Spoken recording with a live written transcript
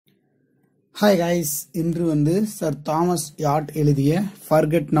Hi guys, இன்று வந்து sir Thomas yard எழுதிய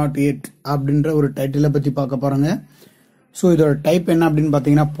Forget Not Yet அப்படின்ற ஒரு டைட்டிலை பற்றி பார்க்க போகிறாங்க. ஸோ இதோட டைப் என்ன அப்படின்னு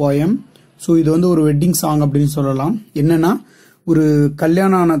பார்த்தீங்கன்னா போயம். ஸோ இது வந்து ஒரு வெட்டிங் சாங் அப்படின்னு சொல்லலாம். என்னன்னா ஒரு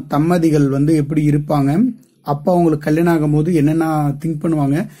கல்யாணம் ஆன தம்பதிகள் வந்து எப்படி இருப்பாங்க, அப்போ அவங்களுக்கு கல்யாணம் ஆகும் போது என்னென்ன திங்க்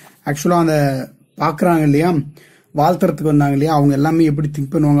பண்ணுவாங்க, ஆக்சுவலாக அந்த பார்க்குறாங்க இல்லையா, வாழ்த்துறதுக்கு வந்தாங்க இல்லையா, அவங்க எல்லாமே எப்படி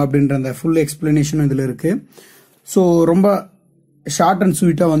திங்க் பண்ணுவாங்க அப்படின்ற அந்த ஃபுல் எக்ஸ்பிளனேஷன் இதில் இருக்குது. ஸோ ரொம்ப ஷார்ட் அண்ட்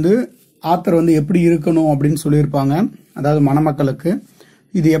ஸ்வீட்டாக வந்து ஆத்தர் வந்து எப்படி இருக்கணும் அப்படின்னு சொல்லியிருப்பாங்க, அதாவது மணமக்களுக்கு.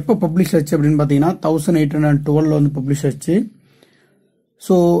 இது எப்போ பப்ளிஷ் ஆச்சு அப்படின்னு பார்த்தீங்கன்னா 1812 வந்து பப்ளிஷ் ஆச்சு.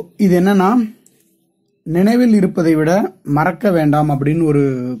 ஸோ இது என்னன்னா நினைவில் இருப்பதை விட மறக்க வேண்டாம் அப்படின்னு ஒரு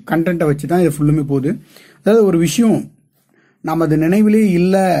கண்டென்ட்டை வச்சு தான் இது ஃபுல்லுமே போகுது. அதாவது ஒரு விஷயம் நம்ம அது நினைவிலே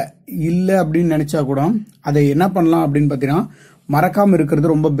இல்லை அப்படின்னு நினைச்சா கூட அதை என்ன பண்ணலாம் அப்படின்னு பார்த்தீங்கன்னா மறக்காமல்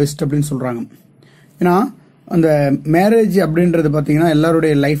இருக்கிறது ரொம்ப பெஸ்ட் அப்படின்னு சொல்கிறாங்க. ஏன்னா அந்த மேரேஜ் அப்படின்றது பார்த்தீங்கன்னா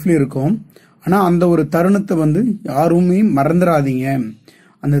எல்லாருடைய லைஃப்லையும் இருக்கும். ஆனால் அந்த ஒரு தருணத்தை வந்து யாருமே மறந்துடாதீங்க,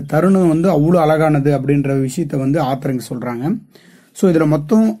 அந்த தருணம் வந்து அவ்வளோ அழகானது அப்படின்ற விஷயத்த வந்து ஆத்தரங்க சொல்கிறாங்க. ஸோ இதில்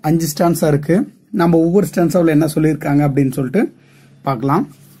மொத்தம் 5 ஸ்டான்ஸா இருக்குது. நம்ம ஒவ்வொரு ஸ்டான்ஸாவில் என்ன சொல்லியிருக்காங்க அப்படின்னு சொல்லிட்டு பார்க்கலாம்.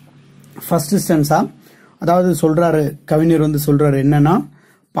 ஃபர்ஸ்ட் ஸ்டான்ஸா, அதாவது சொல்கிறாரு, கவிஞர் வந்து சொல்கிறாரு என்னன்னா,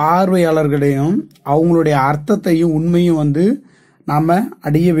 பார்வையாளர்களையும் அவங்களுடைய அர்த்தத்தையும் உண்மையும் வந்து நாம்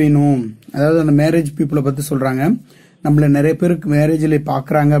அடைய வேணும். அதாவது அந்த மேரேஜ் பீப்புளை பற்றி சொல்கிறாங்க. நம்மள நிறைய பேருக்கு மேரேஜில்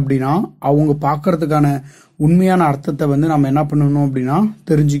பார்க்குறாங்க அப்படின்னா அவங்க பார்க்கறதுக்கான உண்மையான அர்த்தத்தை வந்து நம்ம என்ன பண்ணணும் அப்படின்னா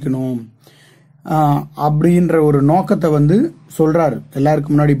தெரிஞ்சுக்கணும் அப்படின்ற ஒரு நோக்கத்தை வந்து சொல்கிறாரு.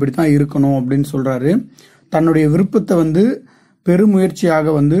 எல்லாருக்கும் முன்னாடி இப்படி தான் இருக்கணும் அப்படின்னு சொல்கிறாரு. தன்னுடைய விருப்பத்தை வந்து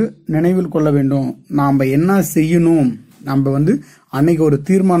பெருமுயற்சியாக வந்து நினைவில் கொள்ள வேண்டும். நாம் என்ன செய்யணும், நம்ம வந்து அன்னைக்கு ஒரு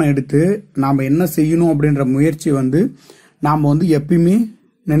தீர்மானம் எடுத்து நாம் என்ன செய்யணும் அப்படின்ற முயற்சி வந்து நாம் வந்து எப்பயுமே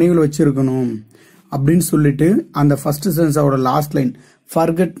நினைவில் வச்சிருக்கணும் அப்படின்னு சொல்லிட்டு அந்த first சென்ஸோட last line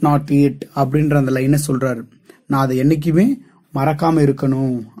Forget Not Yet அப்படின்ற அந்த லைனை சொல்றாரு. நான் அதை என்னைக்குமே மறக்காம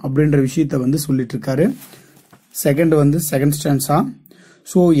இருக்கணும் அப்படின்ற விஷயத்த வந்து சொல்லிட்டு இருக்காரு. செகண்ட் ஸ்டான்ஸா,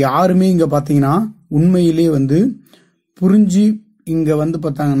 ஸோ யாருமே இங்க பாத்தீங்கன்னா உண்மையிலே வந்து புரிஞ்சு இங்க வந்து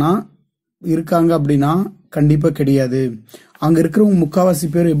பார்த்தாங்கன்னா இருக்காங்க அப்படின்னா கண்டிப்பா கிடையாது. அங்க இருக்கிறவங்க முக்காவாசி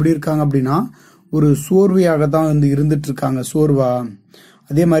பேர் எப்படி இருக்காங்க அப்படின்னா ஒரு சோர்வையாக தான் வந்து இருந்துட்டு இருக்காங்க, சோர்வா.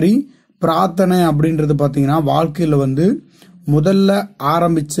 அதே மாதிரி பிரார்த்தனை அப்படின்றது பார்த்தீங்கன்னா வாழ்க்கையில் வந்து முதல்ல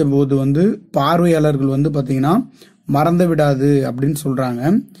ஆரம்பித்த போது வந்து பார்வையாளர்கள் வந்து பார்த்தீங்கன்னா மறந்து விடாது அப்படின்னு சொல்கிறாங்க.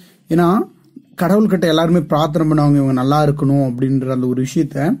 ஏன்னா கடவுள்கிட்ட எல்லாருமே பிரார்த்தனை பண்ணுவாங்க, இவங்க நல்லா இருக்கணும் அப்படின்ற அந்த ஒரு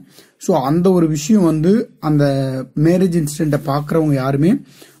விஷயத்த. ஸோ அந்த ஒரு விஷயம் வந்து அந்த மேரேஜ் இன்சிடென்ட்டை பார்க்குறவங்க யாருமே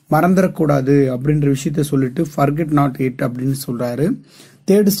மறந்துடக்கூடாது அப்படின்ற விஷயத்த சொல்லிட்டு Forget Not Yet அப்படின்னு சொல்கிறாரு.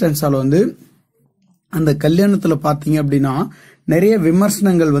 தேர்ட் ஸ்டான்ஸால் வந்து அந்த கல்யாணத்தில் பார்த்தீங்க அப்படின்னா நிறைய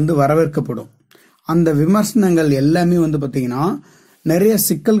விமர்சனங்கள் வந்து வரவேற்கப்படும். அந்த விமர்சனங்கள் எல்லாமே வந்து பார்த்தீங்கன்னா நிறைய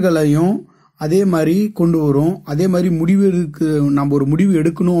சிக்கல்களையும் அதே மாதிரி கொண்டு வரும். அதே மாதிரி நம்ம ஒரு முடிவு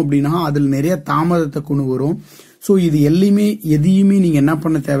எடுக்கணும் அப்படின்னா அதில் நிறைய தாமதத்தை கொண்டு வரும். ஸோ இது எதையுமே நீங்கள் என்ன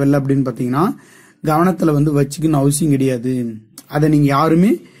பண்ண தேவையில்லை அப்படின்னு பார்த்தீங்கன்னா கவனத்தில் வந்து வச்சுக்கணும் அவசியம் கிடையாது. அதை நீங்கள்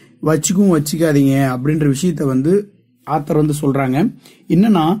யாருமே வச்சுக்காதீங்க அப்படின்ற விஷயத்த வந்து ஆத்தர் வந்து சொல்கிறாங்க.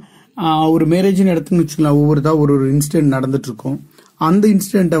 என்னன்னா ஒரு மேரேஜ்னு எடுத்துன்னு வச்சுக்கலாம், ஒரு இன்சிடென்ட் நடந்துட்டு இருக்கும். அந்த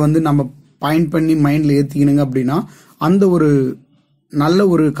இன்சிடென்ட்டை வந்து நம்ம பாயிண்ட் பண்ணி மைண்ட்ல ஏற்றிக்கணுங்க அப்படின்னா அந்த ஒரு நல்ல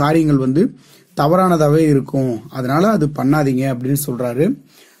ஒரு காரியங்கள் வந்து தவறானதாகவே இருக்கும். அதனால அது பண்ணாதீங்க அப்படின்னு சொல்றாரு.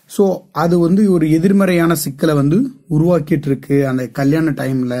 ஸோ அது வந்து ஒரு எதிர்மறையான சிக்கலை வந்து உருவாக்கிட்டு இருக்கு அந்த கல்யாண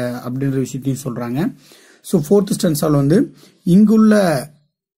டைம்ல அப்படின்ற விஷயத்தையும் சொல்றாங்க. ஸோ ஃபோர்த் ஸ்டான்ஸால் வந்து இங்குள்ள,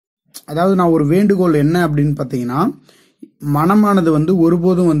 அதாவது நான் ஒரு வேண்டுகோள் என்ன அப்படின்னு பார்த்தீங்கன்னா, மனமானது வந்து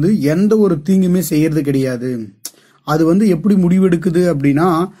ஒருபோதும் வந்து எந்த ஒரு தீங்குமே செய்யறது கிடையாது. அது வந்து எப்படி முடிவெடுக்குது அப்படின்னா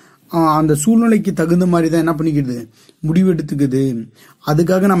அந்த சூழ்நிலைக்கு தகுந்த மாதிரி தான் என்ன பண்ணிக்கிது, முடிவெடுத்துக்குது.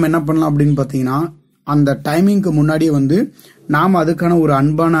 அதுக்காக நம்ம என்ன பண்ணலாம் அப்படின்னு பார்த்தீங்கன்னா அந்த டைமிங்க்கு முன்னாடியே வந்து நாம் அதுக்கான ஒரு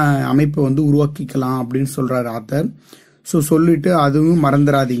அன்பான அமைப்பை வந்து உருவாக்கிக்கலாம் அப்படின்னு சொல்றாரு ஆத்தர். ஸோ சொல்லிட்டு அதுவும்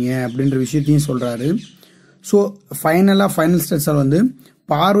மறந்துடாதீங்க அப்படின்ற விஷயத்தையும் சொல்றாரு. ஸோ ஃபைனல் ஸ்டேட்ஸால் வந்து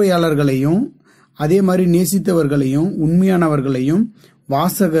பார்வையாளர்களையும் அதே மாதிரி நேசித்தவர்களையும் உண்மையானவர்களையும்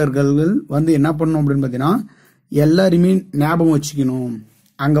வாசகர்கள் வந்து என்ன பண்ணணும் அப்படின்னு பார்த்தீங்கன்னா எல்லாருமே ஞாபகம் வச்சுக்கணும்.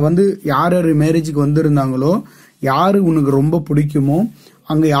 அங்கே வந்து யார் மேரேஜுக்கு வந்திருந்தாங்களோ, யார் உனக்கு ரொம்ப பிடிக்குமோ,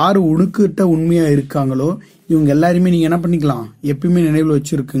 அங்கே யார் உனக்கிட்ட உண்மையாக இருக்காங்களோ இவங்க எல்லாருமே நீங்கள் என்ன பண்ணிக்கலாம், எப்பயுமே நினைவில்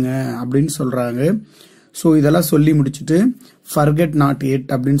வச்சுருக்குங்க அப்படின்னு சொல்கிறாங்க. ஸோ இதெல்லாம் சொல்லி முடிச்சுட்டு Forget Not Yet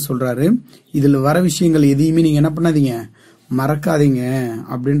அப்படின்னு சொல்கிறாரு. இதில் வர விஷயங்கள் எதையுமே நீங்கள் என்ன பண்ணாதீங்க, மறக்காதீங்க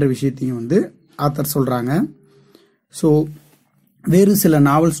அப்படின்ற விஷயத்தையும் வந்து ஆத்தர் சொல்கிறாங்க. ஸோ வேறு சில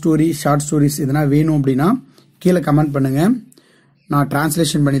நாவல் ஸ்டோரி, ஷார்ட் ஸ்டோரிஸ் எதனா வேணும் அப்படின்னா கீழே கமெண்ட் பண்ணுங்கள், நான்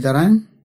டிரான்ஸ்லேஷன் பண்ணி தரேன்.